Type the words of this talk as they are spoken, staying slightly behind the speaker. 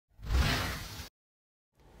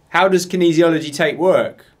How does kinesiology tape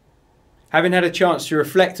work? Having had a chance to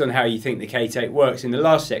reflect on how you think the K-tape works in the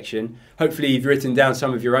last section, hopefully you've written down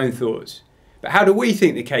some of your own thoughts. But how do we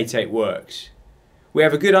think the K-tape works? We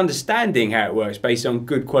have a good understanding how it works based on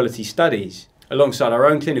good quality studies, alongside our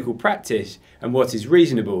own clinical practice and what is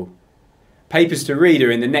reasonable. Papers to read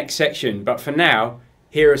are in the next section, but for now,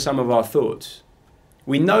 here are some of our thoughts.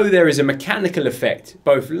 We know there is a mechanical effect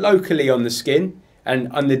both locally on the skin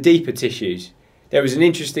and on the deeper tissues. There was an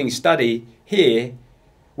interesting study here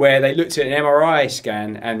where they looked at an MRI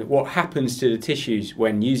scan and what happens to the tissues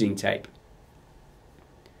when using tape.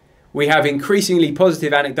 We have increasingly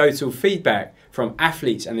positive anecdotal feedback from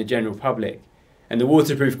athletes and the general public, and the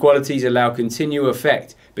waterproof qualities allow continual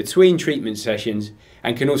effect between treatment sessions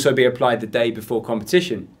and can also be applied the day before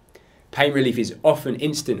competition. Pain relief is often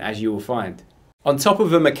instant, as you will find. On top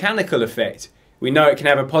of a mechanical effect, we know it can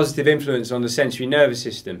have a positive influence on the sensory nervous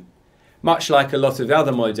system, much like a lot of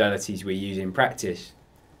other modalities we use in practice.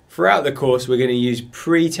 Throughout the course, we're going to use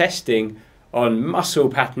pre-testing on muscle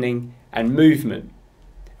patterning and movement.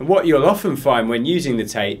 And what you'll often find when using the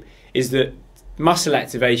tape is that muscle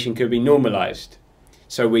activation can be normalized,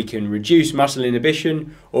 so we can reduce muscle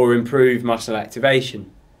inhibition or improve muscle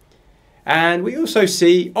activation. And we also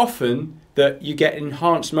see often that you get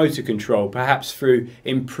enhanced motor control, perhaps through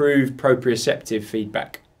improved proprioceptive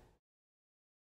feedback.